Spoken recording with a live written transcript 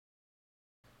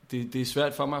det er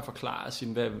svært for mig at forklare,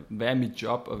 hvad er mit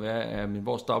job, og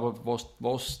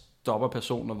hvor stopper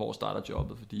personen, og hvor starter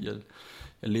jobbet, fordi jeg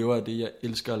lever af det, jeg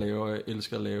elsker at lave, og jeg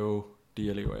elsker at lave det,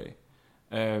 jeg lever af.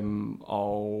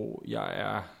 Og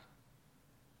jeg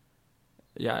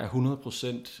er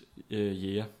 100%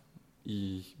 jæger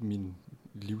i min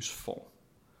livsform.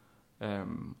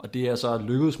 Og det er så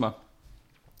lykkedes mig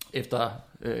efter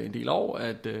en del år,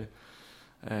 at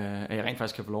jeg rent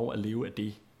faktisk kan få lov at leve af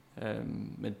det.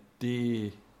 Men det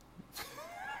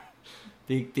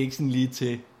er ikke sådan lige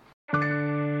til.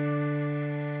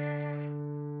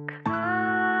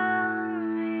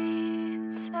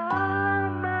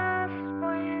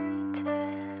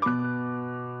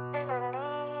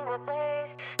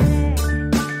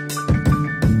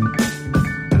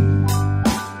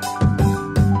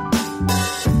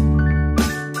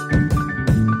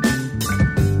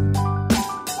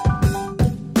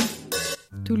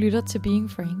 Du lytter til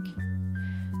Being Frank.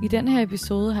 I denne her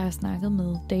episode har jeg snakket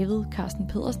med David Carsten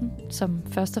Pedersen,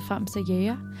 som først og fremmest er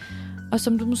jæger, og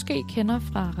som du måske kender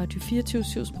fra Radio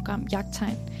 24/7's program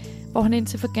Jagttegn, hvor han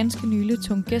indtil for ganske nylig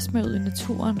tog en gæst med ud i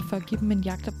naturen for at give dem en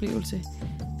jagtoplevelse,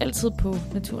 altid på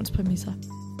naturens præmisser.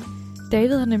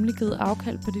 David har nemlig givet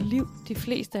afkald på det liv, de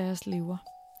fleste af os lever,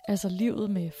 altså livet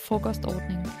med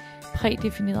frokostordning,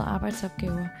 prædefinerede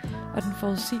arbejdsopgaver og den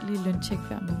forudsigelige løncheck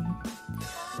hver måned.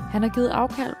 Han har givet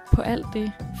afkald på alt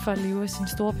det for at leve af sin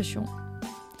store passion.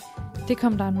 Det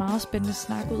kom der en meget spændende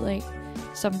snak ud af,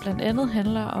 som blandt andet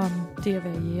handler om det at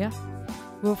være jæger,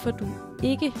 hvorfor du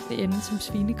ikke vil ende som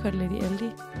svinekotelet i Aldi,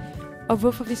 og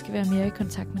hvorfor vi skal være mere i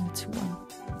kontakt med naturen.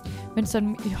 Men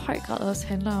som i høj grad også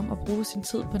handler om at bruge sin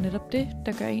tid på netop det,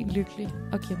 der gør en lykkelig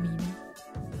og giver mening.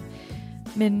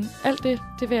 Men alt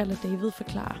det vil jeg lade David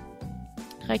forklare.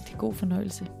 Rigtig god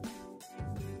fornøjelse.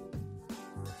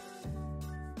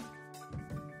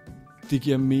 Det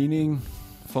giver mening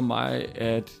for mig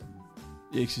at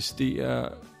eksistere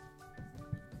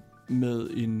med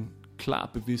en klar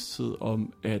bevidsthed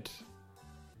om, at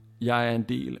jeg er en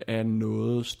del af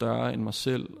noget større end mig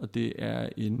selv, og det er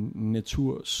en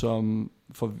natur,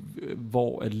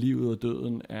 hvor at livet og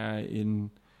døden er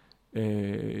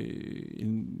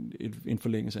en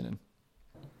forlængelse af den.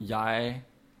 Jeg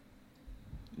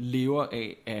lever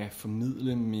af at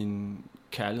formidle min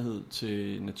kærlighed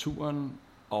til naturen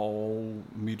og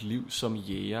mit liv som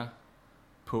jæger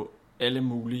på alle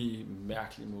mulige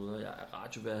mærkelige måder. Jeg er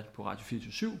radiovært på Radio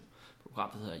 24/7, på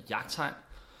programmet, der hedder Jagttegn.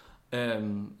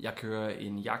 Jeg kører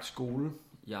en jagtskole.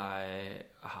 Jeg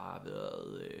har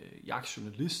været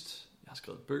jagtjournalist. Jeg har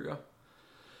skrevet bøger.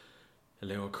 Jeg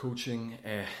laver coaching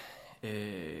af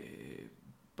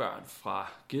børn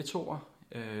fra ghettoer.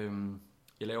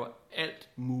 Jeg laver alt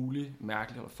muligt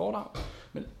mærkeligt og foredrag,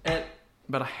 men alt,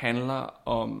 hvad der handler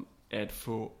om at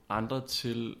få andre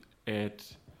til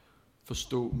at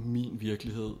forstå min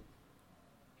virkelighed,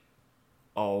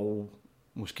 og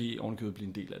måske ovenikøbet blive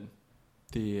en del af den.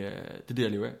 Det er det,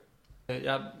 jeg lever af.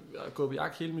 Jeg har gået på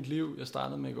jagt hele mit liv. Jeg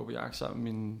startede med at gå på jagt sammen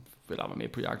med jeg var med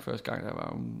på jagt første gang, da jeg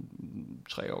var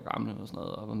 3 år gammel eller sådan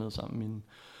noget, og var med sammen med mine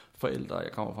forældre.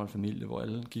 Jeg kommer fra en familie, hvor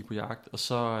alle gik på jagt, og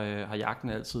så har jagten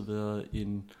altid været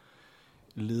en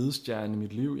ledestjerne i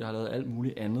mit liv. Jeg har lavet alt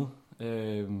muligt andet.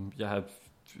 Jeg har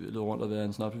løbet rundt og været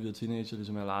en snotforvirret teenager,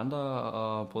 ligesom alle andre,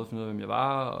 og prøvet at finde ud af, hvem jeg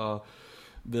var, og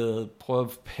prøvet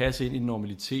at passe ind i en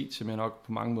normalitet, som jeg nok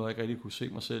på mange måder ikke rigtig kunne se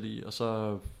mig selv i. Og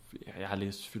så, jeg har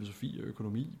læst filosofi og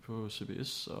økonomi på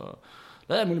CBS, og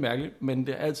lavet alt muligt mærkeligt, men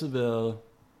det har altid været,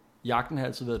 jagten har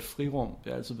altid været et frirum.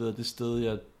 Det har altid været det sted,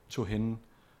 jeg tog hen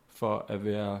for at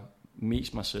være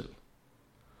mest mig selv.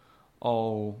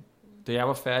 Og da jeg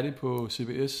var færdig på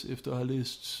CBS, efter at have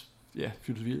læst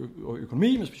filosofi og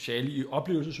økonomi, med speciale i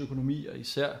oplevelsesøkonomi, og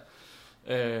især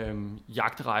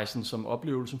jagtrejsen som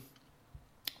oplevelse,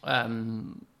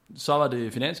 så var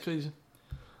det finanskrise,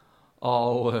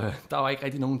 og der var ikke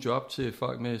rigtig nogen job til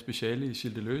folk med speciale i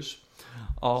Gilles Deleuze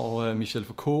og Michel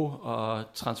Foucault og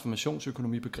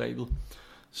transformationsøkonomi-begrebet.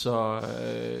 Så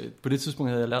på det tidspunkt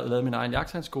havde jeg lavet min egen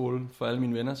jagttegnskole for alle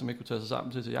mine venner, som ikke kunne tage sig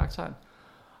sammen til jagttegn.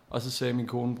 Og så sagde min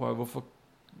kone, prøv, hvorfor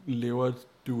lever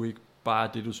du ikke bare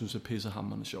det, du synes er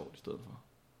pissehammerende sjovt i stedet for?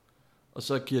 Og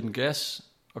så giver den gas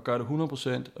og gør det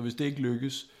 100%, og hvis det ikke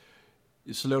lykkes,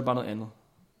 så laver du bare noget andet.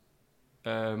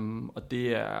 Og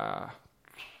det er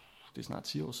snart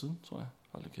 10 år siden, tror jeg.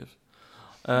 Hold da kæft.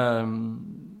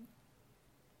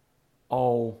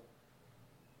 Og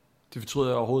det fortryder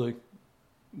jeg overhovedet ikke.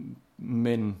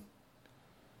 Men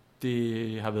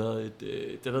det har været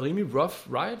et rimelig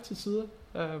rough ride til tider.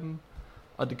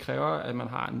 Og det kræver, at man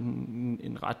har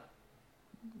en ret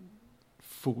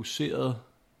fokuseret.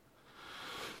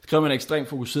 Det kræver, at man er ekstremt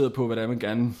fokuseret på, hvad det er, man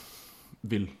gerne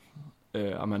vil.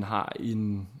 Og man har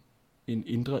en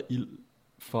indre ild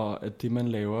for, at det man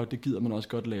laver, det gider man også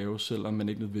godt lave, selvom man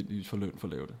ikke nødvendigvis får løn for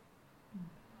at lave det.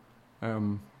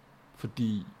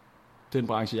 Fordi den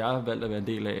branche, jeg har valgt at være en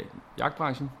del af,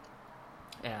 jagtbranchen,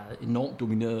 er enormt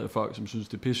domineret af folk, som synes,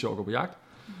 det er pisse sjovt at gå på jagt,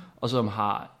 og som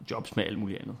har jobs med alt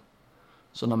muligt andet.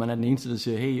 Så når man er den eneste, der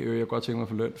siger, hey, jeg kan godt tænke mig at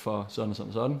få løn for sådan og sådan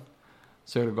og sådan,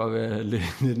 så kan det godt være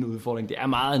lidt en udfordring. Det er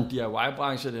meget en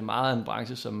DIY-branche, det er meget en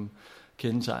branche, som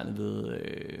kendetegnet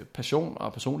ved passion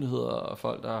og personligheder, og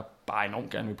folk, der bare enormt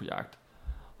gerne vil på jagt.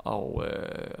 Og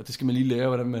det skal man lige lære,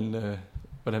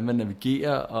 hvordan man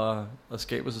navigerer og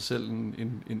skaber sig selv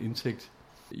en indtægt.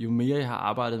 Jo mere jeg har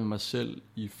arbejdet med mig selv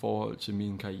i forhold til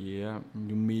min karriere,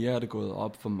 jo mere er det gået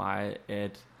op for mig,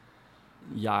 at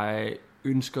jeg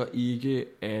ønsker ikke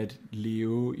at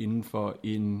leve inden for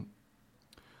en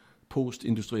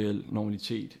postindustriel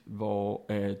normalitet, hvor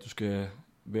du skal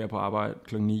være på arbejde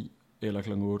kl. 9 eller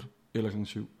kl. 8 eller kl.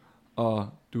 7, og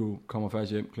du kommer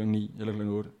først hjem kl. 9 eller kl.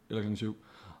 8 eller kl. 7,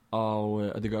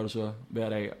 og det gør du så hver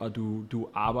dag, og du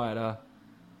arbejder,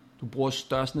 du bruger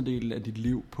størstedelen af dit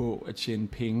liv på at tjene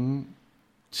penge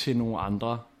til nogle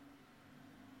andre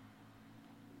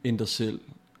end dig selv,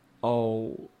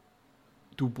 og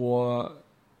du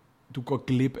går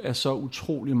glip af så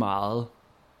utrolig meget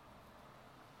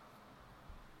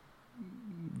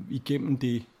igennem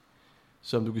det,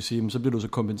 som du kan sige, men så bliver du så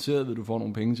kompenseret ved, at du får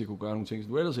nogle penge til at kunne gøre nogle ting,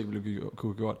 som du ellers ikke ville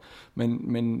kunne have gjort.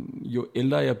 Men jo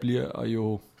ældre jeg bliver, og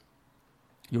jo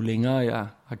længere jeg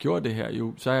har gjort det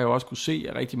her, så har jeg jo også kunne se,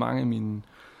 at rigtig mange af mine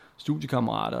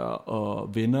studiekammerater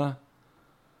og venner,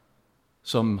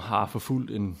 som har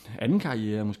forfulgt en anden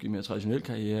karriere, måske mere traditionel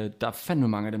karriere, der er fandme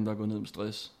mange af dem, der er gået ned med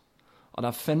stress. Og der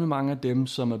er fandme mange af dem,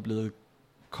 som er blevet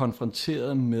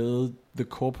konfronteret med the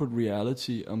corporate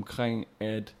reality omkring,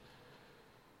 at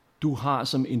du har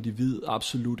som individ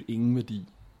absolut ingen værdi.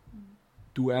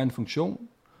 Du er en funktion,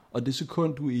 og det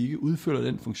sekund, du ikke udfylder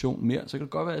den funktion mere, så kan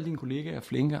det godt være, at alle dine kollegaer er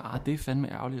flinke, det er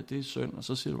fandme ærgerligt, og det er synd, og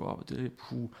så siger du op, og det er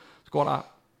så går der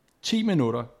 10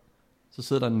 minutter, så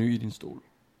sidder der en ny i din stol.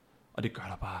 Og det gør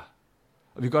der bare.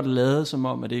 Og vi kan godt lade som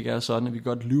om, at det ikke er sådan, at vi kan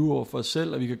godt lyve over for os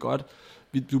selv, og vi kan godt,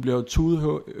 du bliver jo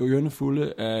tudet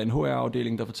ørerne af en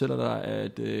HR-afdeling, der fortæller dig,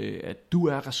 at du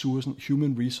er ressourcen,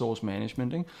 human resource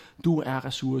management, ikke? Du er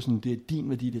ressourcen, det er din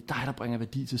værdi, det er dig, der bringer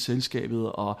værdi til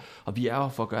selskabet, og vi er jo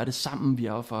for at gøre det sammen, vi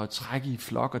er jo for at trække i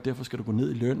flok, og derfor skal du gå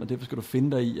ned i løn, og derfor skal du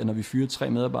finde dig i, at når vi fyrer 3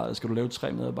 medarbejdere, skal du lave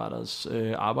 3 medarbejderes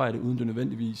arbejde, uden du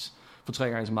nødvendigvis får 3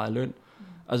 gange så meget løn.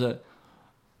 Altså,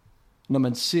 når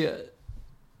man ser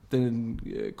den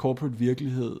corporate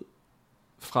virkelighed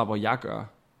fra, hvor jeg gør,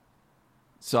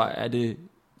 så er det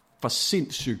for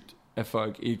sindssygt, at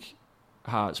folk ikke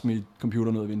har smidt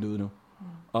computeren ud af vinduet nu.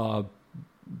 Og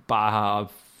bare har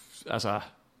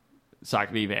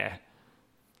sagt, ved I hvad,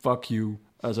 fuck you.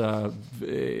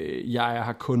 Jeg er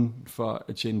her kun for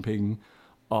at tjene penge,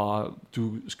 og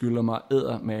du skylder mig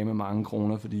med mange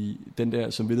kroner, fordi den der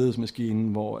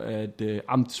samvittighedsmaskine, hvor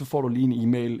så får du lige en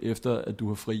e-mail efter, at du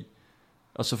har fri,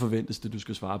 og så forventes det, at du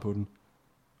skal svare på den.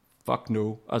 Fuck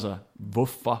no.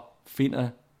 Hvorfor finder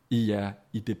I jer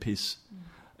i det pis?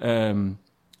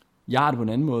 Jeg har det på en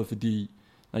anden måde, fordi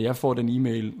når jeg får den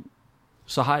e-mail,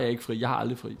 så har jeg ikke fri. Jeg har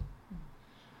aldrig fri.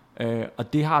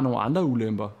 Og det har nogle andre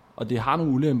ulemper, og det har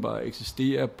nogle ulemper at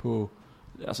eksistere på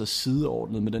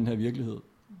sideordnet med den her virkelighed.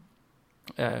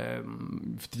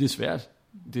 Fordi det er svært.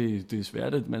 Det er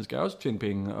svært, at man skal også tjene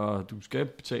penge, og du skal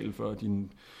betale for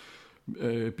din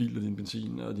bil og din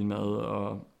benzin og din mad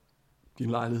og din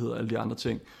lejlighed og alle de andre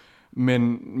ting.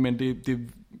 Men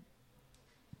det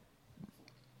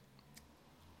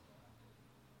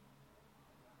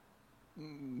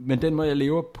men den måde jeg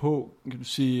lever på, kan du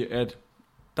sige, at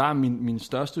der er min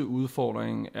største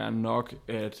udfordring er nok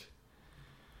at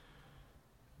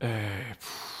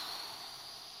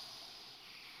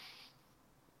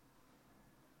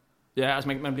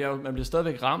man bliver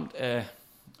stadigvæk ramt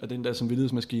af den der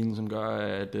samvittighedsmaskine, som gør,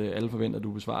 at alle forventer, at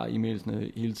du besvarer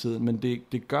e-mailsene hele tiden. Men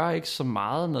det gør ikke så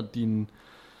meget, når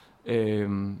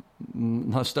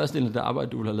når størstedelen af det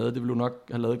arbejde, du vil have lavet, det vil du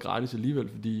nok have lavet gratis alligevel,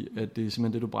 fordi at det er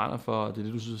simpelthen det, du brænder for, og det er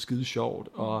det, du synes er skide sjovt,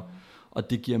 og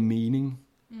det giver mening.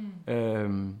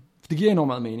 Det giver enormt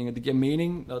meget mening, og det giver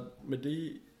mening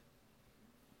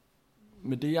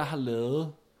med det, jeg har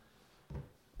lavet.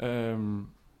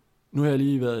 Nu har jeg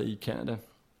lige været i Canada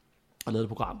og lavet et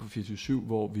program på 24/7,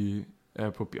 hvor vi er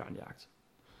på bjørnjagt.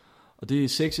 Og det er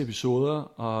 6 episoder,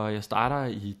 og jeg starter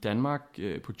i Danmark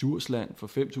på Djursland for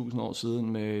 5.000 år siden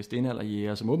med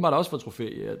stenalderjæger, som åbenbart også var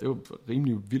trofæjæger. Det var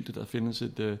rimelig vildt, at der findes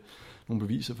nogle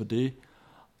beviser for det.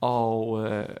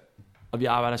 Og vi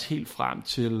arbejder os helt frem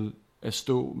til at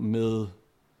stå med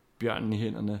bjørnen i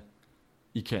hænderne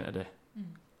i Canada.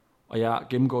 Og jeg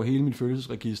gennemgår hele mit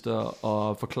følelsesregister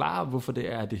og forklarer, hvorfor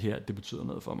det er, at det her det betyder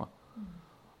noget for mig.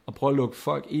 Og prøver at lukke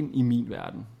folk ind i min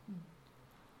verden.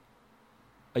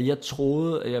 Og jeg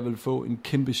troede, at jeg ville få en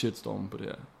kæmpe shitstorm på det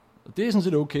her. Og det er sådan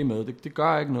set okay med. Det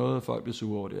gør ikke noget, at folk bliver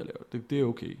sure over det, jeg laver. Det er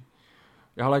okay.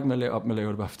 Jeg holder ikke med at lave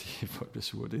det, bare fordi folk bliver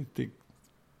sure.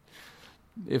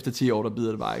 Efter 10 år, der bider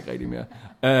det bare ikke rigtig mere.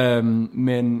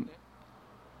 Men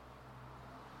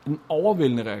en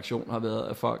overvældende reaktion har været,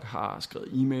 at folk har skrevet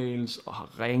e-mails og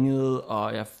har ringet,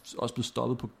 og jeg er også blevet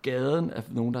stoppet på gaden af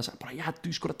nogen, der har sagt, jeg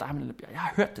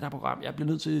har hørt det der program, jeg bliver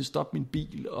nødt til at stoppe min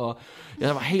bil, og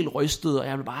jeg var helt rystet, og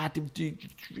jeg ville bare,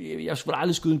 jeg skulle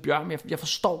aldrig skyde en bjørn, men jeg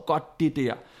forstår godt det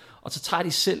der. Og så tager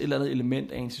de selv et eller andet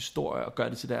element af ens historie og gør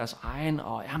det til deres egen,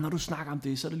 og når du snakker om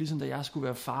det, så er det ligesom, da jeg skulle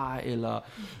være far, eller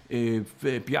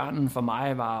bjørnen for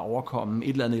mig var overkommen, et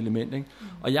eller andet element. Ikke?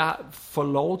 Og jeg får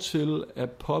lov til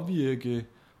at påvirke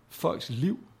folks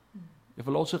liv. Jeg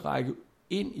får lov til at række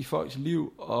ind i folks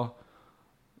liv og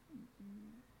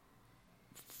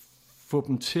få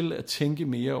dem til at tænke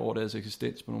mere over deres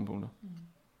eksistens på nogle punkter.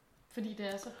 Fordi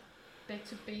det er så back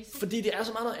to basics. Fordi det er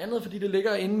så meget noget andet, fordi det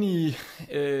ligger inde i,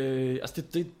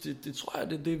 det tror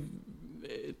jeg,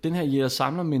 den her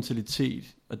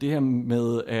jæger-samler-mentalitet, og det her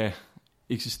med at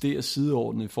eksistere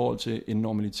sideordnet i forhold til en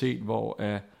normalitet, hvor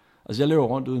jeg løber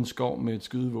rundt ude i en skov med et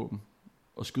skydevåben,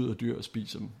 og skyder dyr og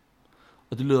spiser dem.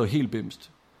 Og det lyder helt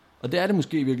bimst. Og det er det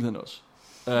måske i virkeligheden også.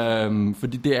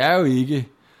 Fordi det er jo ikke,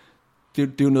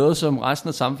 det er jo noget, som resten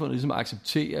af samfundet ligesom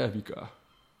accepterer, at vi gør.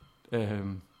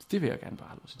 Det vil jeg gerne bare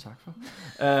have lov til tak for.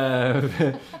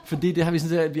 Fordi det har vi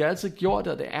sådan set, vi har altid gjort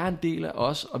det, og det er en del af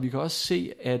os, og vi kan også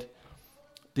se, at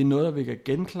det er noget, der vækker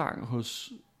genklang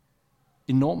hos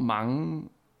enormt mange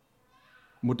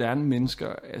moderne mennesker.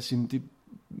 Altså,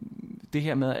 det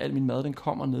her med, at al min mad, den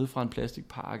kommer ned fra en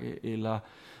plastikpakke, eller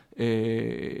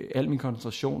al min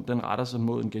koncentration, den retter sig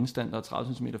mod en genstand, der er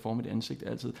 30 cm for mit ansigt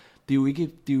altid. Det er jo ikke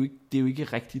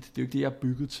rigtigt. Det er jo ikke det, jeg er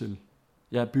bygget til.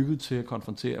 Jeg er bygget til at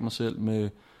konfrontere mig selv med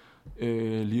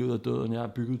livet og døden. Jeg er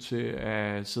bygget til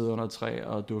at sidde under et træ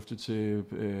og dufte til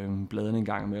bladene en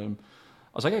gang imellem.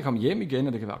 Og så kan jeg komme hjem igen,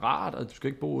 og det kan være rart, og du skal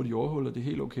ikke bo i et jordhul, og det er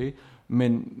helt okay.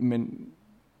 Men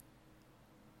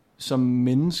som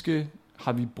menneske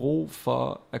har vi brug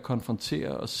for at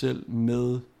konfrontere os selv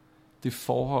med det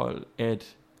forhold,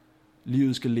 at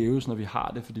livet skal leves, når vi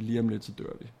har det, fordi lige om lidt, så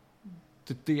dør vi.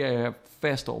 Det er jeg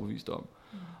fast overbevist om.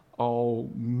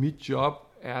 Og mit job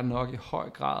er nok i høj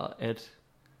grad at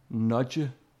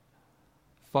nudge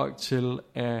folk til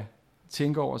at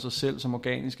tænke over sig selv som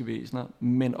organiske væsener,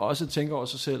 men også tænke over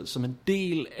sig selv som en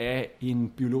del af en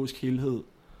biologisk helhed,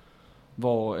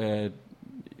 hvor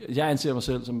jeg anser mig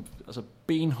selv som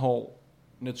benhård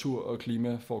natur- og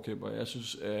klimaforkæmper. Jeg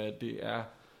synes, at det er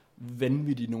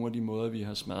vanvittigt nogle af de måder, vi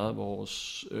har smadret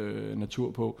vores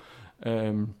natur på.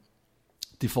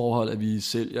 Det forhold, at vi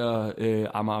sælger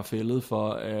Amager Fælled for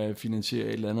at finansiere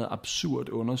et eller andet absurd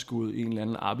underskud i en eller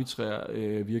anden arbitrær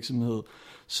virksomhed,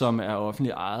 som er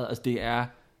offentligt ejet. Altså det er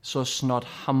så snot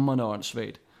hamrende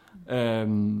åndssvagt.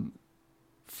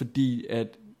 Fordi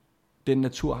at den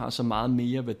natur har så meget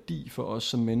mere værdi for os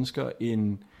som mennesker,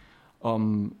 end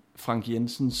om Frank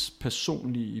Jensens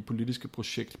personlige politiske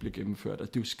projekt bliver gennemført.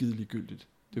 Altså det er jo skide ligegyldigt.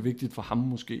 Det er vigtigt for ham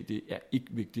måske, det er ikke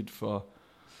vigtigt for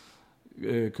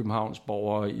Københavns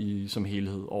borgere som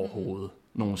helhed overhovedet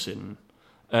nogensinde.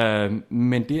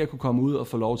 Men det at kunne komme ud og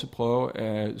få lov til at prøve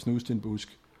at snuse til en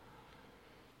busk,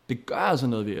 det gør altså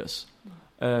noget ved os.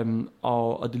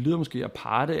 Og det lyder måske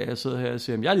aparte, at jeg sidder her og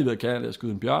siger, at jeg er lige ved at Canada at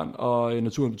skyde en bjørn, og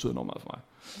naturen betyder enormt meget for mig.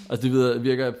 Altså det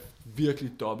virker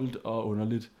virkelig dobbelt og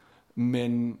underligt.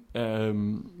 Men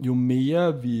jo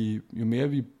mere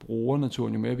vi bruger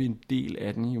naturen, jo mere vi er en del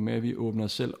af den, jo mere vi åbner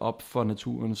os selv op for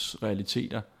naturens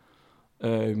realiteter,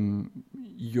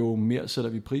 jo mere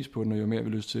sætter vi pris på den, og jo mere vi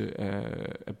har lyst til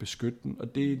at beskytte den.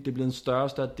 Og det bliver en større og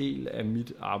større del af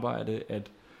mit arbejde,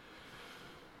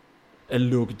 at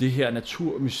lukke det her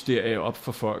naturmysterie op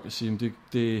for folk og sige,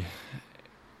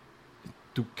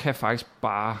 du kan faktisk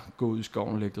bare gå ud i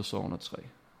skoven og lægge dig og sove under et træ.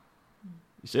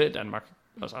 Især i Danmark.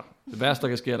 Altså, det værste, der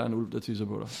kan ske, er, der er en ulv, der tisser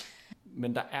på dig.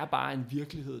 Men der er bare en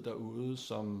virkelighed derude,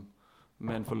 som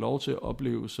man får lov til at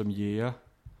opleve som jæger,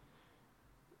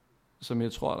 som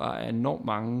jeg tror, der er enormt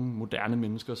mange moderne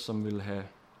mennesker, som vil have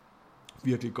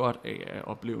virkelig godt af at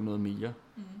opleve noget mere.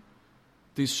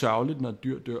 Det er sørgeligt, når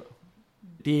dyr dør.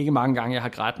 Det er ikke mange gange, jeg har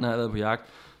grædt, når jeg har været på jagt.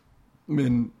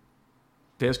 Men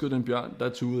da jeg skød den bjørn, der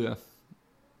tudede jeg.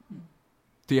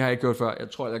 Det har jeg ikke gjort før.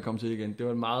 Jeg tror, jeg kommer til igen. Det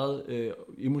var en meget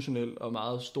emotionel og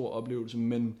meget stor oplevelse,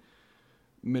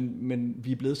 men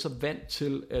vi er blevet så vant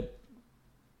til, at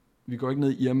vi går ikke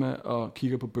ned i Irma og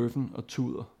kigger på bøffen og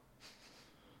tuder.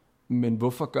 Men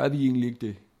hvorfor gør vi egentlig ikke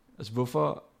det? Altså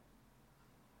hvorfor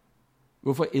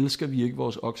elsker vi ikke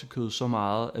vores oksekød så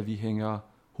meget, at vi hænger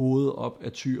hovedet op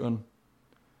af tyren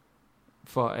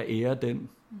for at ære den,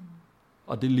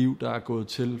 og det liv, der er gået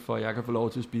til, for at jeg kan få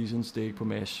lov til at spise en steak på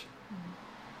mash.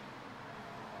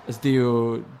 Altså det er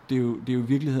jo i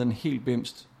virkeligheden helt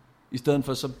bimst. I stedet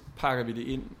for, så pakker vi det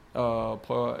ind og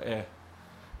prøver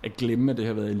at glemme, at det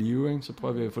har været i live, ikke? Så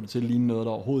prøver vi at få det til at ligne noget,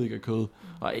 der overhovedet ikke er kød.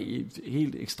 Og i et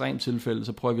helt ekstremt tilfælde,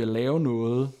 så prøver vi at lave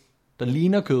noget, der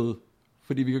ligner kød.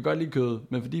 Fordi vi kan godt lide kød,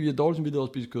 men fordi vi er dårligt samvittighed over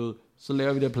at spise kød, så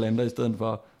laver vi der planter i stedet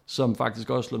for, som faktisk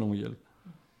også slår nogen ihjel.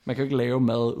 Man kan jo ikke lave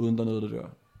mad, uden der er noget, der dør.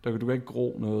 Du kan ikke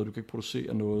gro noget, du kan ikke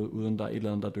producere noget, uden der er et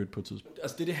eller andet, der er dødt på et tidspunkt.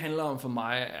 Altså det handler om for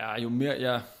mig, er jo mere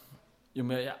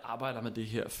jeg arbejder med det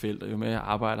her felt, og jo mere jeg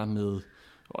arbejder med,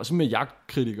 også med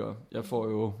jagtkritikere. Jeg får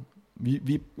jo,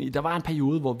 der var en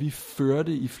periode, hvor vi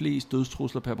førte i flest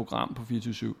dødstrusler per program på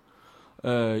 24/7.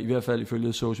 I hvert fald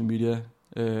ifølge social media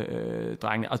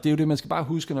drengene. Og det er jo det, man skal bare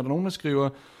huske, når der er nogen, der skriver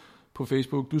på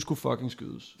Facebook, du skulle fucking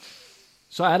skydes.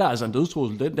 Så er der altså en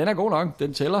dødstrussel. Den er god nok.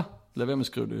 Den tæller. Lad være med at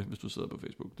skrive det, hvis du sidder på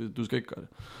Facebook. Du skal ikke gøre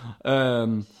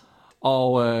det.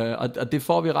 Og det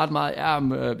får vi ret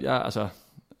meget.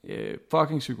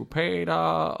 Fucking psykopater,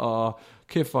 og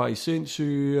kæft for I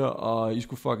sindssyge, og I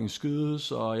skulle fucking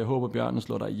skydes, og jeg håber bjørnen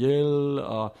slår dig ihjel.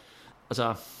 Og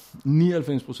altså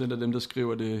 99% af dem, der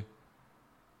skriver det,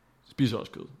 spiser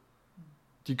også kød.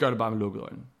 De gør det bare med lukkede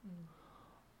øjne.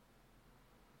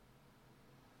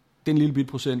 Den lille bit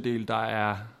procentdel, der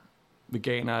er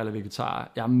veganer eller vegetarer.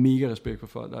 Jeg har mega respekt for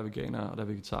folk, der er veganere og der er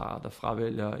vegetarer, der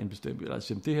fravælger en bestemt, eller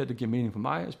siger, det her, det giver mening for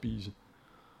mig at spise.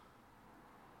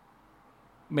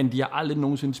 Men de har aldrig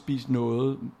nogensinde spist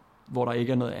noget, hvor der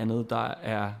ikke er noget andet, der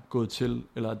er gået til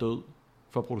eller er død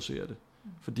for at producere det.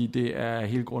 Fordi det er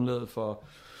helt grundlaget for,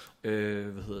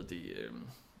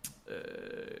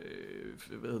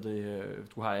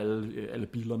 du har alle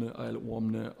billerne og alle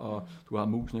ormene, og du har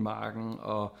musen i marken,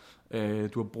 og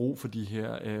du har brug for de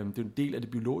her, det er en del af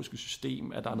det biologiske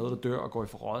system, at der er noget, der dør og går i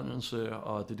forrådnelse,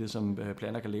 og det er det, som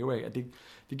planter kan leve af. Det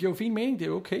giver jo fin mening, det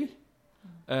er okay.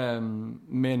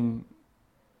 Men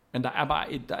der er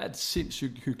bare et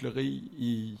sindssygt hykleri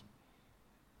i,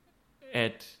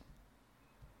 at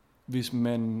hvis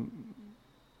man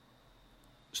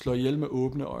slår ihjel med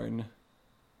åbne øjne,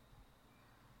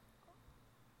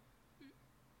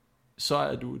 så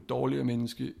er du et dårligere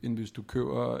menneske, end hvis du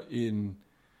køber en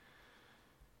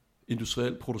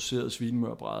industrielt produceret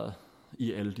svinemørbræd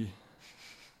i Aldi.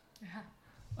 Ja.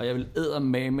 Og jeg vil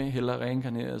eddermame hellere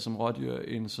reinkarnere som rådyr,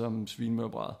 end som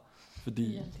svinemørbræd.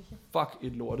 Fordi fuck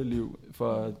et lorteliv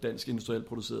for dansk industrielt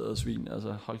produceret svin.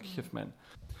 Altså hold kæft, mand.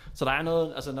 Så der er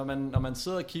noget, altså når man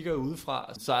sidder og kigger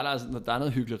udefra, så er der er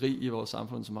noget hykleri i vores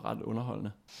samfund, som er ret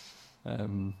underholdende.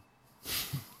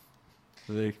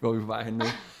 Jeg ved ikke, hvor vi er på vej hen nu.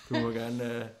 Du må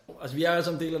gerne... Altså vi er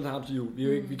altså en del af den her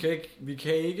hjul. Vi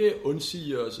kan ikke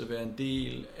undsige os at være en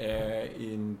del af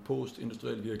en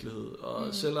postindustriel virkelighed.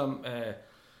 Og selvom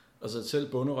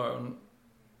selv bunderøven,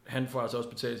 han får altså også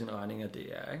betalt sin regning af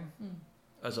DR, ikke?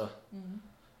 Altså,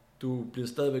 du bliver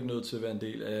stadigvæk nødt til at være en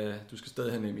del af, du skal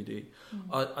stadig have en idé.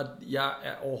 Og jeg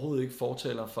er overhovedet ikke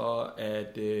fortaler for,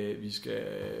 at vi skal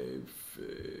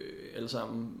alle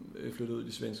sammen flytte ud i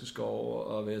de svenske skove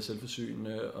og være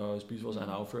selvforsynende og spise vores egen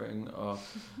afføring. Og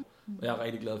jeg er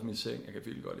rigtig glad for min seng. Jeg kan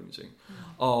virkelig godt lide min seng.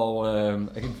 Og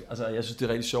jeg synes, det er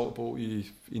rigtig sjovt at bo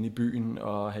inde i byen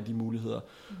og have de muligheder.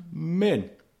 Men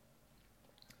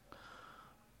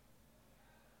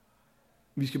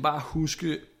vi skal bare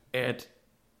huske, at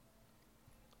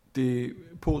det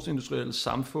postindustrielle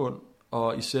samfund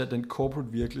og især den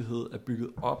corporate virkelighed er bygget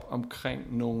op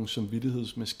omkring nogle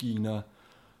samvittighedsmaskiner,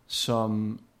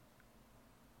 som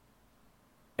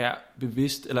er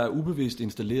bevidst eller er ubevidst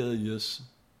installeret i os,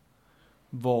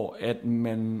 hvor at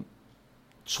man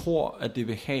tror, at det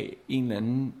vil have en eller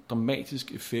anden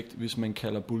dramatisk effekt, hvis man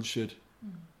kalder bullshit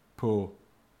på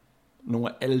nogle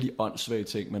af alle de åndssvage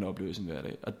ting, man oplever i sin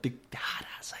hverdag. Og det har det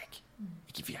altså ikke.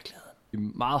 Ikke i virkeligheden. I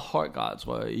meget høj grad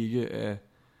tror jeg ikke, at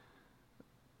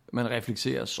man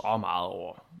reflekterer så meget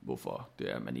over, hvorfor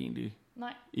det er, man egentlig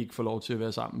ikke får lov til at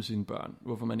være sammen med sine børn.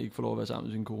 Hvorfor man ikke får lov at være sammen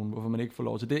med sin kone. Hvorfor man ikke får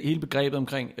lov til det. Hele begrebet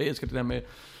omkring, jeg elsker det der med,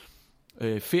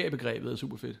 feriebegrebet er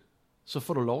super fedt. Så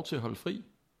får du lov til at holde fri.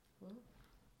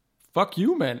 Fuck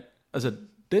you, mand. Altså,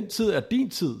 den tid er din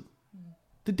tid.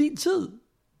 Det er din tid.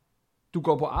 Du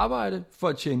går på arbejde for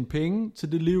at tjene penge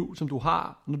til det liv, som du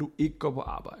har, når du ikke går på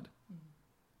arbejde.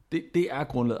 Det er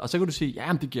grundlaget. Og så kan du sige,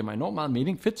 ja, det giver mig enormt meget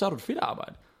mening. Fedt, så har du et fedt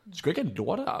arbejde. Du skal ikke have et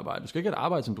lortearbejde. Du skal ikke have et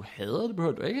arbejde, som du hader. Det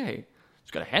behøver du ikke have. Du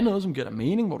skal da have noget, som giver dig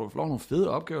mening, hvor du får nogle fede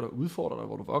opgaver, der udfordrer dig,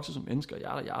 hvor du vokser som mennesker,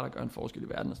 og der gør en forskel i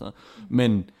verden og sådan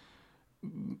noget.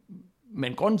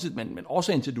 Men grunden til, men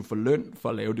årsagen til, at du får løn for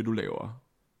at lave det, du laver,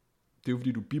 det er jo,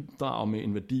 fordi du bidrager med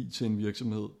en værdi til en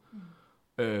virksomhed.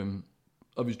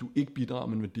 Og hvis du ikke bidrager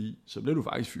med en værdi, så bliver du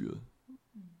faktisk fyret.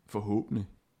 Forhåbentlig.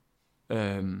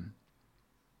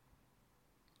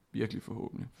 Virkelig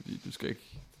forhåbentlig, fordi du skal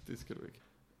ikke, det skal du ikke.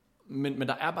 Men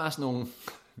der er bare sådan nogle,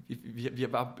 vi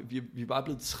er bare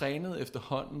blevet trænet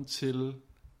efterhånden til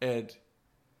at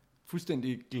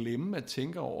fuldstændig glemme at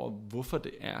tænke over, hvorfor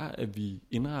det er, at vi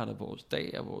indretter vores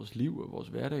dag og vores liv og vores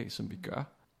hverdag, som vi gør.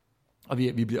 Og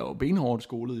vi bliver jo benhårdt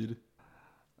skolet i det.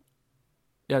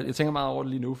 Jeg tænker meget over det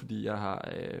lige nu, fordi jeg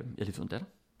har lige fået en datter.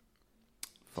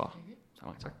 For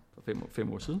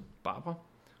 5 år siden. Barbara.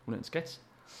 Hun er en skat.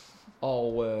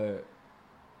 Og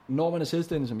når man er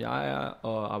selvstændig, som jeg er,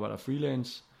 og arbejder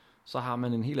freelance, så har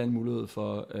man en helt anden mulighed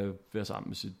for at være sammen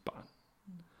med sit barn.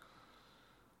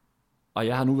 Og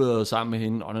jeg har nu været sammen med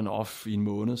hende on and off i en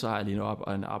måned, så har jeg lige op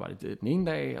og arbejdet den ene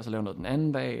dag, og så lavet noget den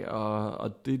anden dag,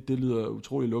 og det lyder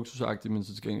utrolig luksusagtigt, men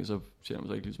så til gengæld så tjener man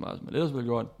så ikke lige så meget, som man ellers ville have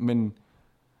gjort. Men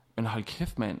hold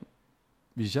kæft, mand.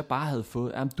 Hvis jeg bare havde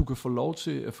fået, du kan få lov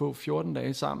til at få 14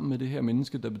 dage sammen med det her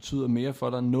menneske, der betyder mere for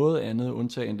dig end noget andet,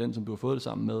 undtagen end den, som du har fået det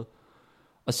sammen med.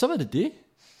 Og så var det.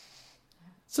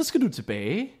 Så skal du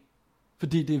tilbage.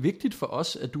 Fordi det er vigtigt for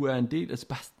os, at du er en del af...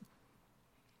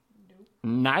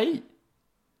 Nej!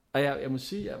 Og jeg må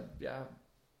sige,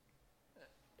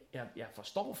 jeg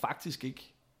forstår faktisk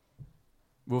ikke,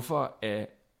 hvorfor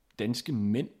danske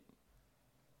mænd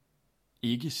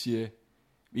ikke siger,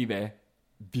 ved I hvad,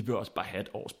 vi vil også bare have et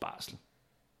års barsel.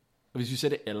 Og hvis vi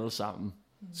sætter det alle sammen,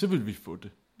 så vil vi få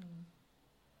det.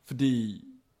 Fordi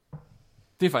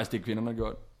det er faktisk det, kvinderne har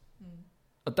gjort.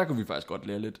 Og der kunne vi faktisk godt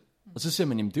lære lidt. Og så siger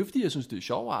man, jamen det er fordi, jeg synes, det er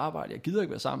sjovt at arbejde. Jeg gider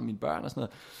ikke være sammen med mine børn og sådan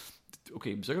noget.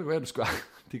 Okay, så kan det være, at du skal,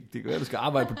 det kan være, at du skal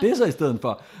arbejde på det så i stedet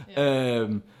for.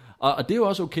 Og det er jo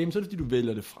også okay, men så er det fordi, du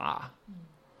vælger det fra.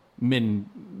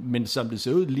 Men som det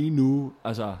ser ud lige nu,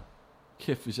 altså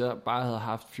kæft, hvis jeg bare havde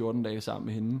haft 14 dage sammen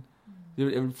med hende, jeg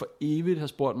ville for evigt have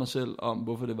spurgt mig selv om,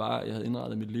 hvorfor det var, at jeg havde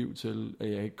indrettet mit liv til,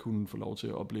 at jeg ikke kunne få lov til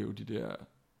at opleve de der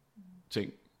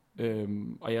ting.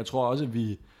 Og jeg tror også, at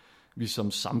vi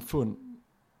som samfund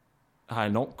har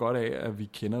enormt godt af, at vi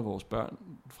kender vores børn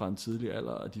fra en tidlig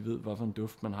alder, og de ved, hvorfor en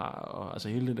duft man har. Og altså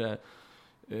hele det der...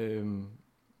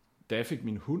 da jeg fik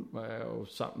min hund, var jeg jo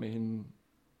sammen med hende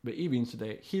hver evig eneste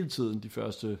dag, hele tiden de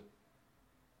første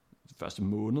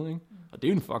måned, ikke? Og det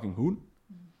er jo en fucking hund.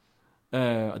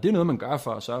 Og det er noget, man gør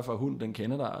for at sørge for, at hunden den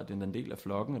kender dig, og den er en del af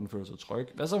flokken, og den føler sig tryg.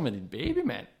 Hvad så med din baby,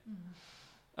 mand?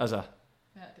 Altså...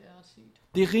 Ja, det er ret sygt.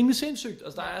 Det er rimelig sindssygt.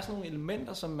 Altså, der er sådan nogle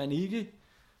elementer, som man ikke...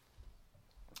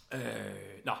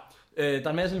 der er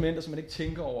en masse elementer, som man ikke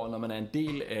tænker over, når man er en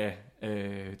del af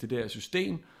det der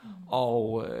system.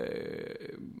 Og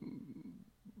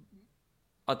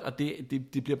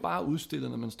det bliver bare udstillet,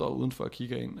 når man står udenfor og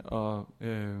kigger ind. Og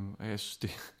jeg synes,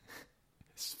 det...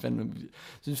 Jeg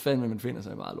synes fandme, man finder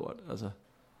sig meget lort. Altså,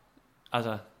 det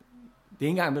er ikke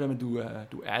engang med det,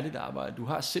 at du er dit arbejde. Du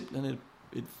har simpelthen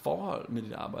et forhold med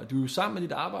dit arbejde. Du er jo sammen med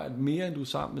dit arbejde mere, end du er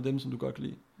sammen med dem, som du godt kan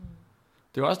lide.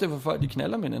 Det er også derfor, folk de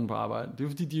knalder med hinanden på arbejde. Det er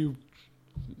fordi,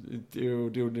 det er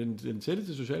jo den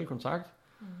tætteste sociale kontakt.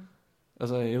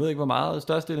 Altså, jeg ved ikke, hvor meget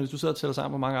størstedelen, hvis du sidder og tæller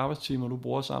sammen, hvor mange arbejdstimer du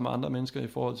bruger sammen med andre mennesker i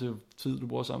forhold til tid, du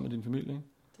bruger sammen med din familie. Ikke?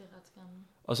 Det er ret skræmmende.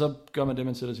 Og så gør man det,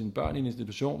 man sætter sine børn i en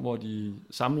institution, hvor de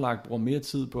sammenlagt bruger mere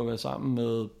tid på at være sammen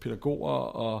med pædagoger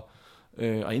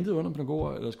og intet under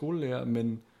pædagoger eller skolelærer,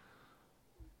 men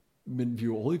vi er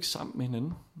jo overhovedet ikke sammen med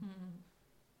hinanden.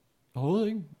 Overhovedet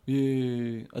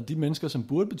ikke. Og de mennesker, som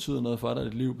burde betyde noget for dig i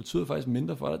dit liv, betyder faktisk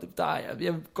mindre for dig.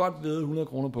 Jeg vil godt ved 100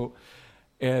 kroner på,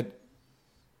 at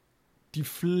de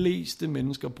fleste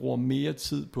mennesker bruger mere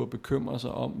tid på at bekymre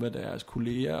sig om, hvad deres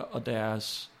kolleger og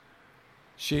deres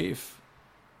chef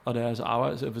og deres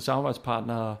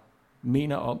samarbejdspartnere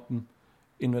mener om dem,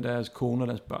 end hvad deres kone og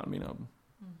deres børn mener om dem.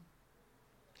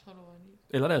 Tror du,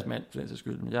 eller deres mand, for den sags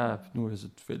skyld. Men nu er jeg så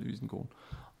tilfældigvis en kone.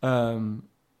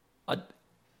 Og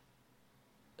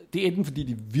det er enten fordi,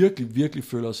 de virkelig, virkelig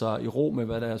føler sig i ro med,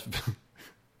 hvad deres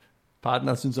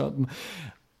partner synes om dem,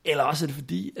 eller også er det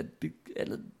fordi, at det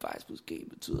andet faktisk måske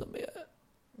betyder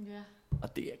mere. Ja.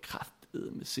 Og det er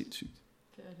kraftedeme sindssygt.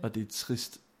 Det er det. Og det er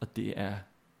trist, og det er,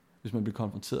 hvis man bliver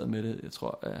konfronteret med det, jeg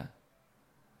tror, at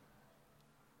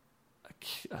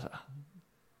altså,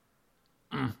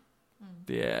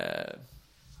 det er...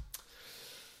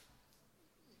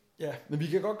 Ja, men vi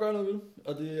kan godt gøre noget ved det,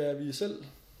 og det er vi selv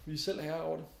Vi er selv herre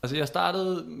over det. Altså jeg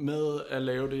startede med at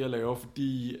lave det, jeg laver,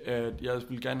 fordi at jeg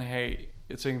ville gerne have...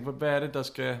 Jeg tænkte, hvad er det, der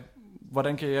skal...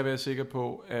 Hvordan kan jeg være sikker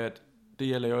på, at det,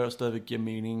 jeg laver, stadigvæk giver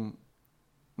mening,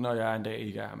 når jeg en dag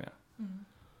ikke er her mere? Mm.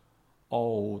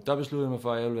 Og der besluttede jeg mig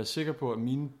for, at jeg ville være sikker på, at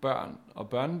mine børn og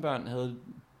børnebørn havde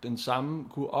den samme,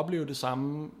 kunne opleve det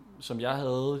samme, som jeg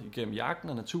havde igennem jagten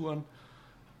og naturen,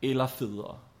 eller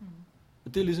federe. Mm.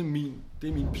 Det er ligesom min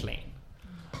plan.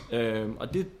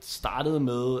 Og det startede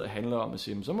med at handle om at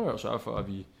sige, så må jeg jo sørge for, at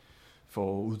vi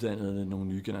får uddannet nogle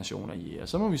nye generationer jæger.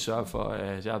 Så må vi sørge for,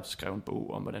 at jeg har skrevet en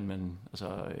bog om, hvordan man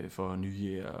får nye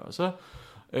jæger. Og så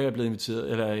er jeg blevet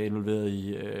involveret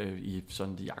i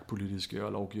sådan det jagtpolitiske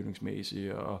og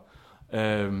lovgivningsmæssige.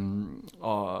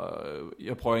 Og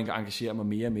jeg prøver at engagere mig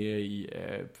mere og mere i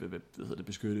at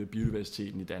beskytte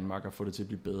biodiversiteten i Danmark og få det til at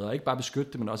blive bedre. Ikke bare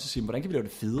beskytte det, men også at sige, hvordan kan vi lave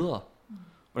det federe?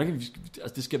 Hvordan kan vi,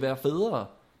 altså det skal være federe.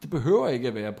 Det behøver ikke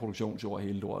at være produktionsjord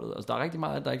hele lortet. Altså der er rigtig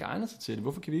meget, der ikke egner sig til det.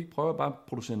 Hvorfor kan vi ikke prøve at bare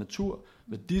producere natur,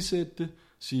 værdisætte det,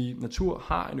 sige, natur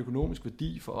har en økonomisk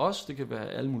værdi for os, det kan være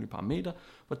alle mulige parametre.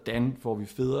 Hvordan får vi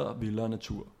federe, vildere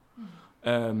natur?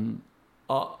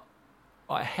 Og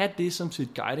at have det som sit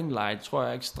guiding light, tror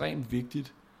jeg er ekstremt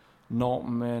vigtigt, når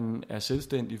man er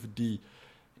selvstændig, fordi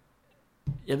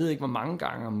jeg ved ikke, hvor mange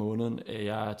gange om måneden,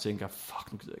 jeg tænker,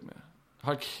 fuck, nu gider jeg ikke mere.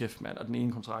 Hold kæft, mand, og den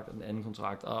ene kontrakt og den anden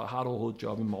kontrakt, og har du overhovedet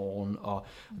job i morgen, og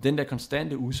den der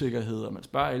konstante usikkerhed, og man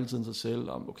spørger hele tiden sig selv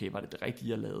om, okay, var det det rigtige,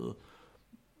 jeg lavede?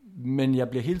 Men jeg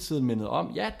bliver hele tiden mindet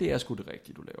om, ja, det er sgu det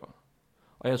rigtige, du laver.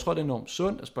 Og jeg tror, det er enormt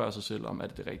sundt at spørge sig selv om, er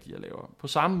det det rigtige, jeg laver? På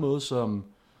samme måde som,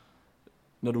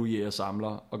 når du jæger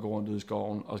samler og går rundt ud i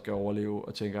skoven og skal overleve,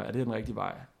 og tænker, er det den rigtige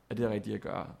vej? Er det det rigtige at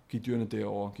gøre? Gik dyrene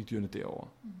derover?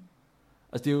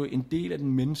 Altså det er jo en del af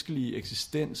den menneskelige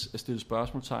eksistens at stille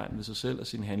spørgsmålstegn ved sig selv og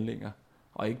sine handlinger,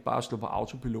 og ikke bare slå på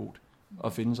autopilot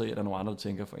og finde sig i, at der er nogle andre, der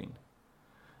tænker for en.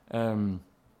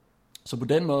 Så på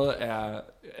den måde er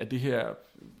det her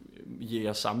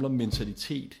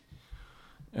jæger-samler-mentalitet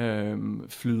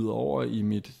flyder over i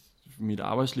mit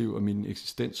arbejdsliv og min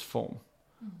eksistensform.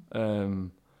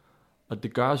 Og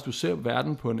det gør, at du ser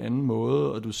verden på en anden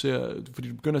måde, og fordi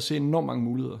du begynder at se enormt mange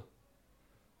muligheder.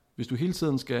 Hvis du hele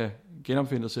tiden skal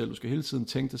genopfinde dig selv, du skal hele tiden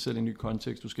tænke dig selv i en ny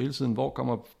kontekst, du skal hele tiden, hvor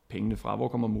kommer pengene fra, hvor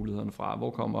kommer mulighederne fra,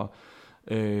 hvor kommer,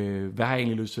 hvad har jeg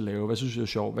egentlig lyst til at lave, hvad synes jeg er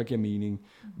sjovt, hvad giver mening,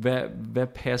 hvad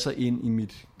passer ind i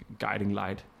mit guiding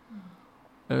light.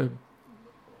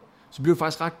 Så bliver du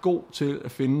faktisk ret god til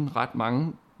at finde ret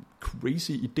mange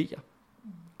crazy idéer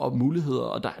og muligheder,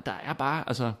 og der er bare,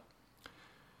 altså,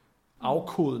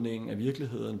 afkodningen af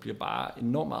virkeligheden bliver bare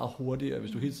enormt meget hurtigere,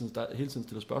 hvis du hele tiden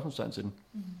stiller spørgsmålstegn til den.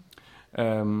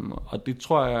 Og det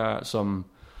tror jeg, som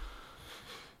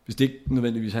hvis det ikke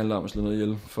nødvendigvis handler om at slå noget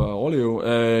ihjel for at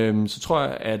overleve, så tror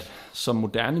jeg, at som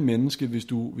moderne menneske, hvis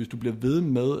du bliver ved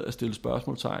med at stille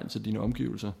spørgsmålstegn til dine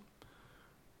omgivelser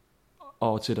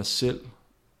og til dig selv,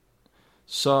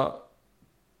 så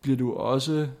bliver du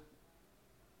også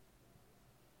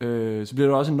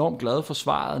enormt glad for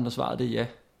svaret, når svaret det er ja.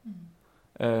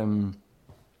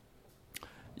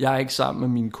 Jeg er ikke sammen med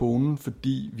min kone,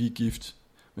 fordi vi er gift,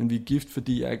 men vi er gift,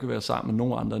 fordi jeg ikke vil være sammen med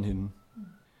nogen andre end hende.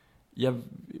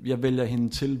 Jeg vælger hende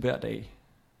til hver dag,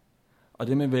 og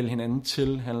det med at vælge hinanden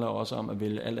til handler også om at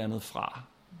vælge alt andet fra.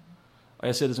 Og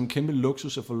jeg ser det som kæmpe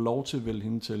luksus at få lov til at vælge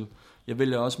hende til. Jeg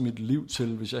vælger også mit liv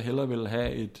til, hvis jeg hellere vil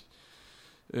have et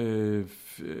 8-21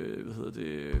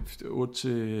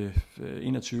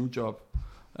 job,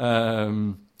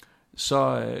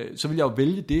 så vil jeg jo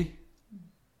vælge det.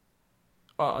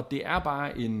 Og det er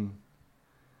bare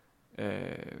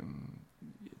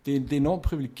det er enormt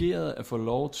privilegeret at få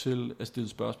lov til at stille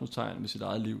spørgsmålstegn ved sit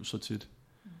eget liv så tit.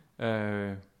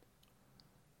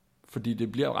 Fordi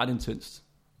det bliver jo ret intenst.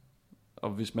 Og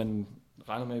hvis man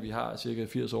regner med, at vi har cirka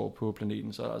 80 år på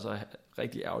planeten, så er det altså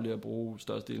rigtig ærgerligt at bruge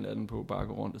størstedelen af den på bare at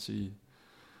gå rundt og sige,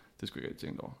 det skulle jeg ikke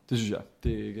tænke over. Det synes jeg.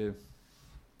 Det er ikke...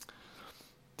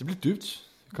 Det bliver dybt.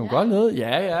 Kom godt ned.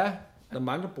 Ja. Der er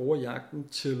mange, der bruger jagten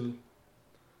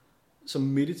som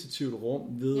meditativt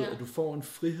rum ved, at du får en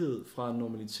frihed fra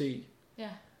normalitet. Ja.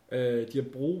 De har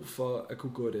brug for at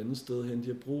kunne gå et andet sted hen. De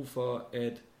har brug for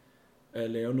at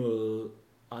lave noget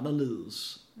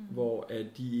anderledes, hvor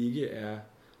at de ikke er...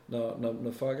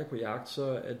 Når folk er på jagt,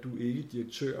 så er du ikke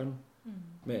direktøren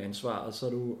med ansvaret. Så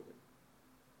er du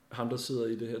ham, der sidder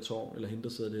i det her tårn, eller hende, der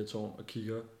sidder i det her tårn og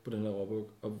kigger på den her råbuk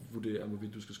og vurderer,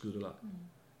 hvorvidt du skal skyde eller ej.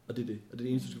 Og det er det. Og det er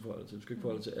det eneste, du skal forholde dig til. Du skal ikke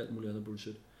forholde dig til alt muligt andet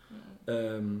bullshit.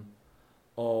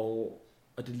 Og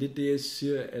det er lidt det, jeg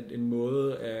siger, at en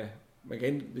måde af...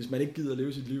 hvis man ikke gider at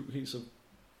leve sit liv helt så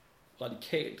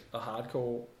radikalt og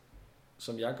hardcore,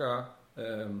 som jeg gør,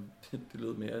 det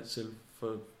lyder mere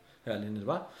herlig end det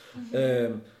var.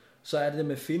 Så er det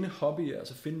med at finde hobbyer,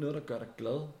 altså finde noget, der gør dig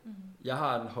glad. Jeg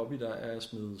har en hobby, der er at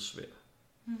smide sværd.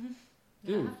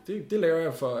 Det laver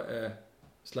jeg for at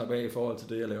slappe af i forhold til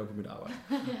det, jeg laver på mit arbejde.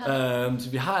 Så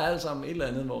vi har alle sammen et eller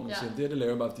andet, hvor man siger, det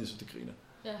laver jeg bare, fordi jeg synes, det griner.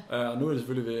 Og nu er det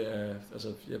selvfølgelig ved,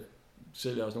 altså jeg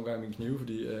sælger også nogle gange mine knive,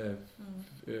 fordi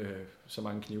så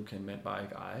mange knive kan en mand bare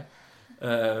ikke eje.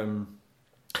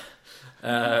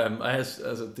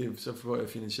 Så får jeg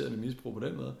finansieret mit misbrug på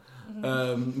den måde.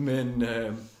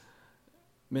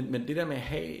 Men det der med at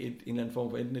have en eller anden form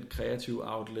for enten et kreativt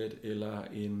outlet, eller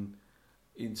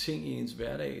en ting i ens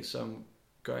hverdag, som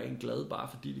gør en glad, bare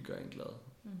fordi det gør en glad.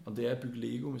 Om det er at bygge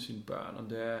Lego med sine børn, om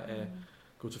det er at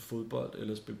gå til fodbold,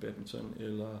 eller spille badminton,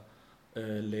 eller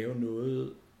lave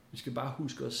noget. Vi skal bare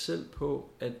huske os selv på,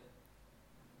 at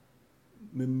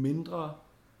med mindre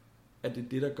at det er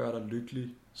det, der gør dig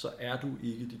lykkelig, så er du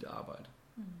ikke dit arbejde.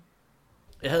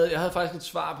 Jeg havde faktisk et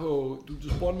svar på, du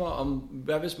spurgte mig om,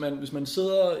 hvad hvis man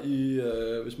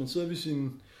sidder ved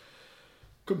sin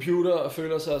computer og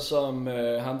føler sig som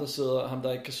ham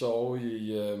der ikke kan sove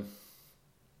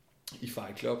i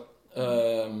Fight Club,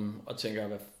 og tænker,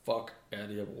 hvad fuck er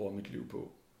det, jeg bruger mit liv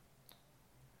på?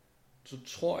 Så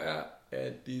tror jeg,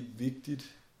 at det er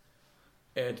vigtigt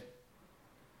at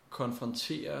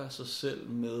konfrontere sig selv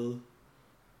med,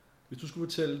 hvis du skulle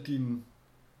fortælle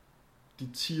dit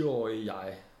 10-årige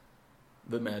jeg,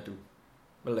 hvem er du?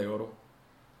 Hvad laver du? Hvad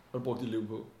har du brugt dit liv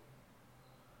på?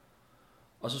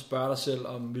 Og så spørg dig selv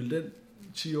om, vil den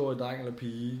 10-årige dreng eller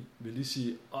pige, vil de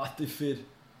sige, det er fedt,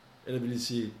 eller vil de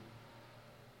sige,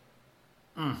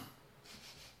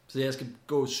 så jeg skal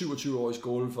gå 27 år i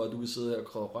skole, for at du vil sidde her og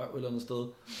krøve røv et eller andet sted.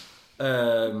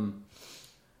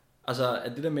 Altså,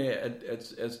 at det der med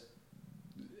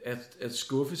at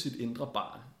skuffe sit indre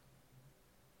barn,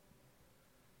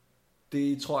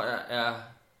 det tror jeg er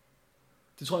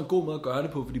en god måde at gøre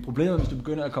det på, fordi problemet, hvis du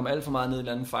begynder at komme alt for meget ned i en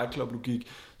eller anden Fight Club-logik,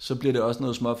 så bliver det også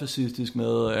noget småfascistisk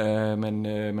med, at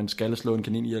man skal slå en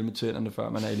kanin ihjel med tænderne, før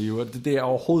man er i live. Det er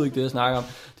overhovedet ikke det, jeg snakker om.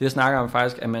 Det, jeg snakker om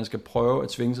faktisk, at man skal prøve at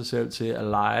tvinge sig selv til at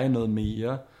lege noget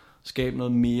mere, skabe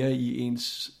noget mere i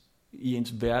ens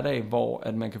hverdag, hvor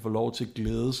at man kan få lov til at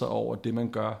glæde sig over det,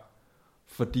 man gør,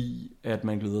 fordi at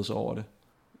man glæder sig over det.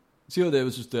 Sigurd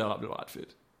David synes, det er ret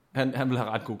fedt. Han vil have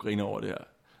ret god griner over det her.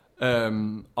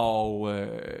 Og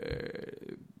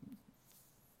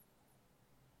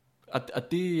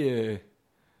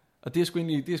det er sgu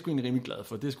egentlig rimelig glad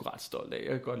for. Det er sgu ret stolt af. Jeg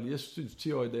kan godt lide. Jeg synes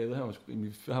 10-årige David, han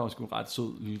var sgu en ret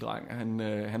sød lille dreng.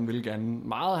 Han vil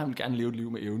gerne leve et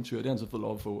liv med eventyr. Det har han så fået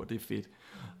lov at få, og det er fedt.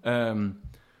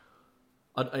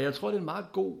 Og jeg tror det er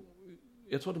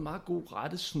en meget god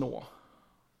rettesnor.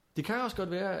 Det kan også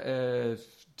godt være, at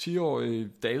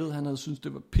 10-årige David, han havde syntes,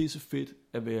 det var pissefedt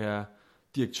at være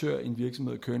direktør i en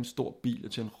virksomhed og køre en stor bil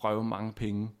og tjene røve mange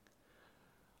penge.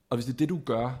 Og hvis det er det, du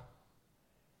gør,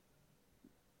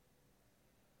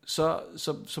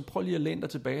 så prøv lige at læne dig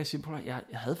tilbage og sige, jeg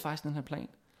havde faktisk den her plan.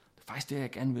 Det er faktisk det,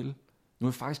 jeg gerne vil. Nu har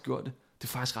jeg faktisk gjort det. Det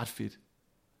er faktisk ret fedt.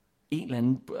 En eller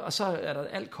anden, og så er der,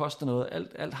 alt koster noget.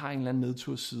 Alt har en eller anden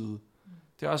nedtursside.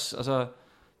 Det er også, altså,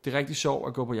 det er rigtig sjovt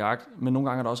at gå på jagt, men nogle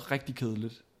gange er det også rigtig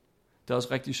kedeligt. Det er også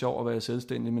rigtig sjovt at være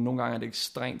selvstændig, men nogle gange er det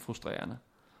ekstremt frustrerende.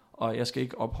 Og jeg skal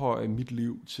ikke ophøje mit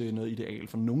liv til noget ideal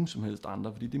for nogen som helst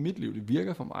andre, fordi det er mit liv, det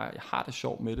virker for mig, jeg har det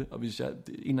sjovt med det, og hvis en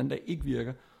eller anden dag ikke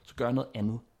virker, så gør jeg noget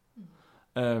andet.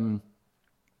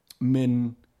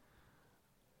 Men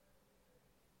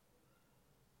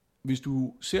hvis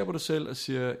du ser på dig selv og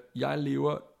siger, jeg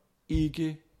lever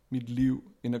ikke mit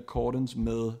liv in accordance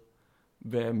med,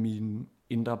 hvad min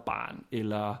indre barn,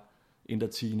 eller indre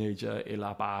teenager,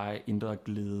 eller bare indre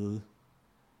glæde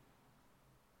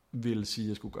vil sige,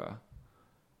 jeg skulle gøre,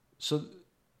 så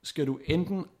skal du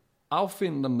enten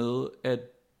affinde dig med, at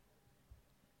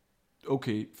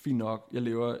okay, fint nok, jeg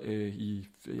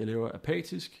lever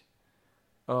apatisk,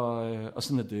 og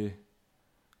sådan er det,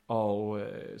 og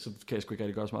så kan jeg sgu ikke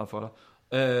rigtig gøre så meget for dig.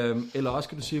 Eller også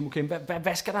skal du sige, okay,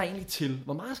 hvad skal der egentlig til?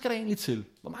 Hvor meget skal der egentlig til?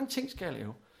 Hvor mange ting skal jeg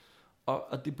lave?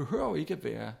 Og det behøver jo ikke at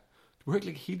være, du behøver ikke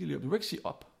lægge hele dit liv, du behøver ikke sige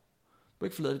op, du behøver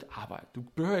ikke forlade dit arbejde, du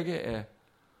behøver ikke at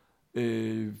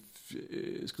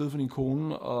skride for din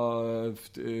kone og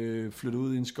flytte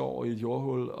ud i en skov i et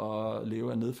jordhul og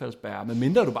leve af nedfaldsbær. Men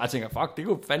mindre du bare tænker, fuck, det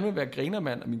kunne fandme være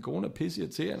grinermand, og min kone er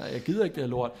pisseirriterende, og jeg gider ikke det her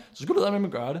lort, så skulle du med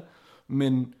at gøre det.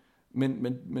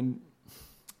 Men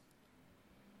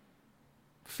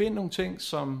find nogle ting,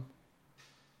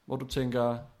 hvor du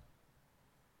tænker,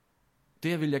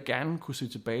 det her vil jeg gerne kunne se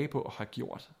tilbage på og have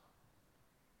gjort.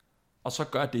 Og så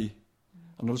gør det.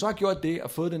 Og når du så har gjort det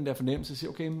og fået den der fornemmelse, så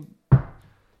siger okay,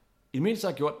 i det mindste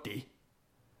har jeg gjort det.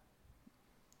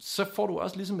 så får du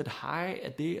også ligesom et high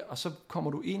af det, og så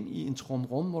kommer du ind i en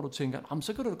trumrum, hvor du tænker,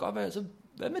 så kan det da godt være, så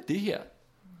hvad med det her?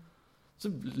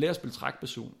 Så lærer at spille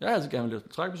trækperson. Jeg har altid gerne lært at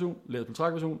spille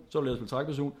trækperson, så lærer at spille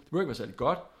trækperson. Det burde ikke være særlig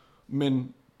godt,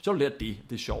 men så lærer det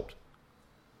er sjovt.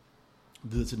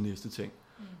 Videre til den næste ting.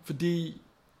 Fordi,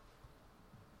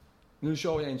 nu er det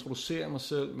sjovt, at jeg introducerer mig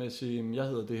selv med at sige, jeg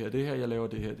hedder det her, jeg laver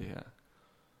det her.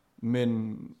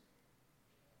 Men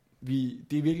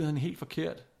det er i virkeligheden helt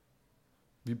forkert.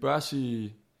 Vi bør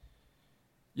sige,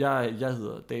 jeg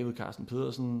hedder David Carsten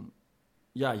Pedersen,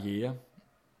 jeg er jæger.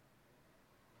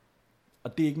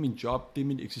 Og det er ikke min job, det er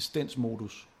min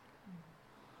eksistensmodus.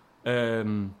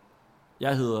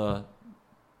 Jeg hedder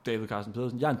David Carsten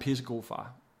Pedersen, jeg er en pissegod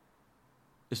far.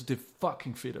 Jeg synes, det er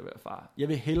fucking fedt at være far. Jeg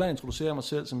vil hellere introducere mig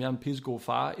selv, som jeg er en pissegod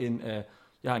far, end at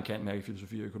jeg har en cand.merc i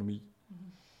filosofi og økonomi.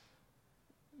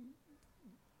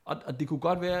 Og det kunne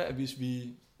godt være, at hvis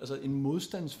vi, altså en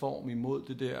modstandsform imod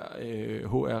det der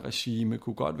HR-regime,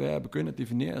 kunne godt være at begynde at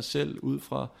definere os selv ud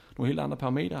fra nogle helt andre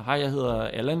parametre. Hej, jeg hedder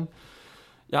Allan.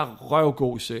 Jeg er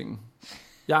røvgod i sengen.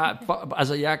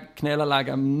 Jeg knaller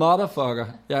like a motherfucker.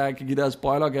 Jeg kan give dig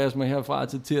spoilergasmer herfra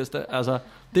til tirsdag. Altså,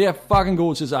 det er fucking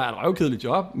god til, så er et røvkedeligt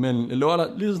job, men jeg lover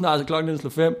dig, lige så snart så klokken slår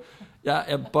 5,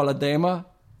 jeg boller damer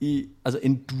i, altså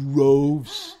en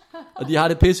droves. Og de har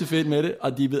det pissefedt med det,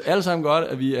 og de ved alle sammen godt,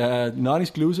 at vi er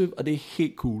non-exclusive, og det er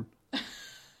helt cool.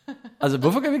 Altså,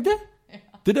 hvorfor kan vi ikke det?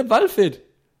 Det er da voldfedt.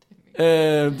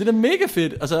 Det er da mega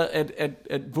fedt. Altså,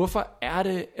 at hvorfor er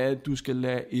det, at du skal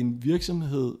lade en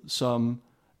virksomhed, som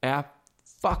er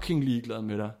fucking ligeglad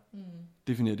med dig,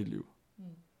 definere dit liv?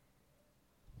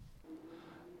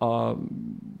 Og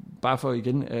bare for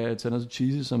igen at tage noget så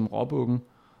cheesy som råbukken.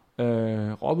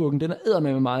 Råbukken, den er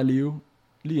eddermame med meget liv,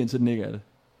 lige indtil den ikke er det.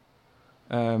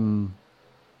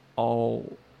 Og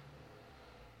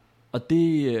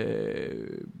det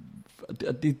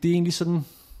er egentlig sådan,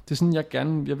 det er sådan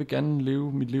jeg vil gerne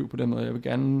leve mit liv på den måde. Jeg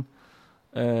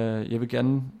vil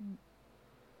gerne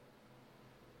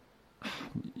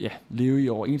leve i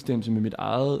overensstemmelse med mit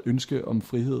eget ønske om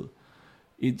frihed,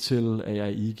 indtil at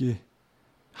jeg ikke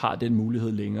har den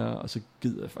mulighed længere, og så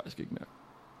gider jeg faktisk ikke mere.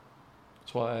 Jeg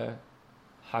tror, at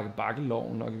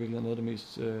hakke-bakke-loven nok i virkeligheden er noget af det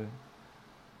mest... det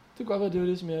kan godt være, det er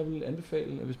det, som jeg vil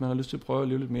anbefale, hvis man har lyst til at prøve at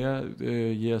leve lidt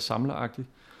mere samleragtigt,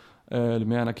 lidt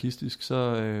mere anarkistisk,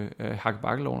 så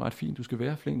hakke-bakke-loven er ret fint. Du skal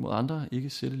være flink mod andre, ikke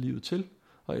sætte livet til,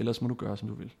 og ellers må du gøre, som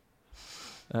du vil.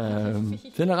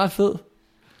 Den er ret fed.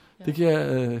 Ja. Det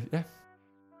kan ja.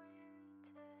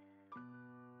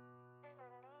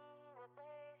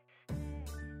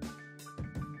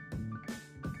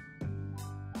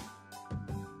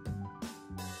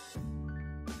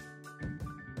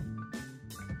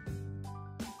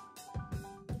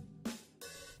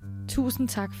 Tusind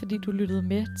tak, fordi du lyttede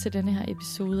med til denne her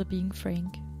episode af Being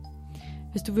Frank.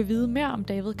 Hvis du vil vide mere om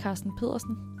David Carsten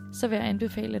Pedersen, så vil jeg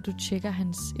anbefale, at du tjekker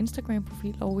hans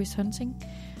Instagram-profil Always Hunting.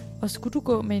 Og skulle du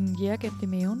gå med en jægergemt i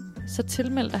maven, så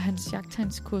tilmeld dig hans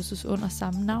jagttegnskursus under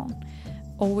samme navn,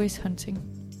 Always Hunting.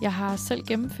 Jeg har selv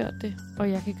gennemført det,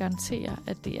 og jeg kan garantere,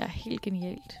 at det er helt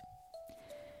genialt.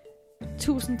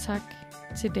 Tusind tak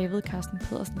til David Carsten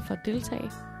Pedersen for at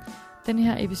deltage. Den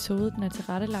her episode den er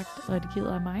tilrettelagt og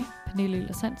redigeret af mig, Pernille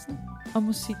Ehlers Hansen, og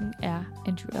musikken er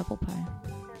Andrew Applepie.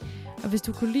 Og hvis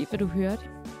du kunne lide, hvad du hørte,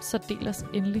 så del os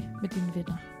endelig med dine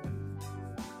venner.